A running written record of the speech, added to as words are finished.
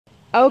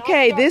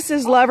Okay, this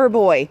is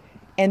Loverboy,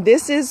 and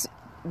this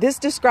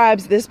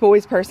describes this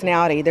boy's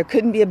personality. There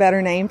couldn't be a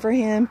better name for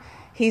him.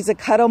 He's a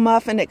cuddle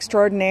muffin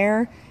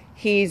extraordinaire.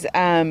 He's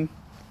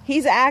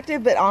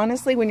active, but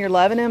honestly, when you're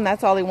loving him,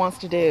 that's all he wants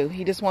to do.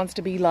 He just wants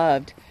to be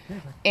loved.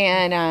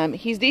 And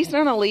he's decent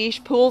on a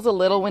leash, pulls a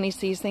little when he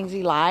sees things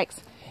he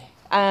likes.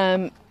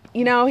 You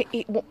know,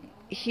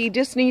 he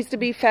just needs to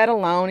be fed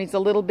alone. He's a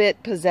little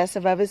bit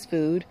possessive of his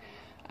food.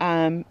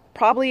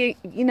 Probably,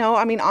 you know,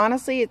 I mean,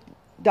 honestly,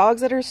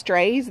 dogs that are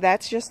strays,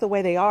 that's just the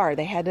way they are.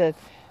 They had to,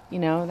 you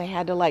know,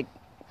 like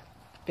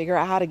figure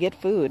out how to get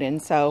food.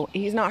 And so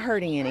he's not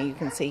hurting any, you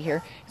can see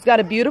here. He's got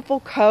a beautiful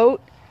coat.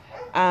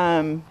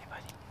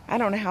 I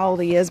don't know how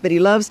old he is, but he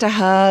loves to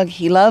hug.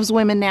 He loves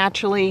women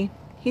naturally.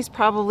 He's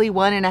probably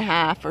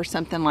 1.5 or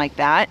something like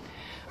that.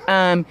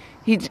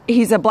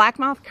 He's a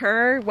blackmouth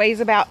cur, weighs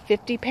about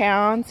 50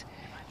 pounds.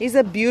 He's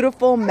a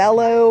beautiful,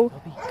 mellow,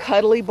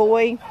 cuddly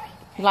boy.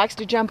 He likes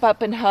to jump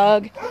up and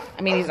hug.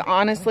 I mean,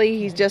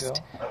 he's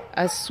just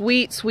a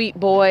sweet, sweet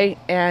boy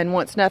and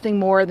wants nothing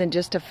more than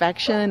just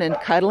affection and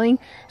cuddling.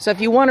 So if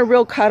you want a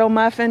real cuddle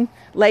muffin,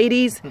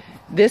 ladies,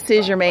 this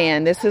is your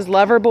man. This is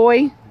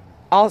Loverboy,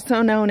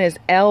 also known as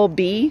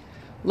LB,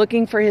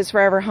 looking for his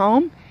forever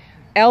home.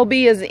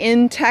 LB is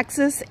in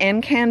Texas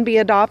and can be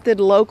adopted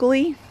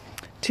locally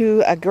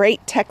to a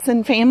great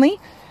Texan family,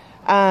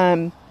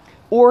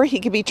 or he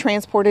could be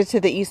transported to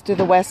the east or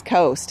the west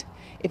coast.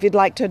 If you'd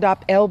like to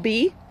adopt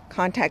LB,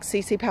 contact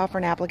CCPAL for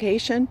an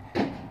application.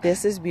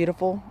 This is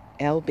beautiful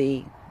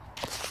LB.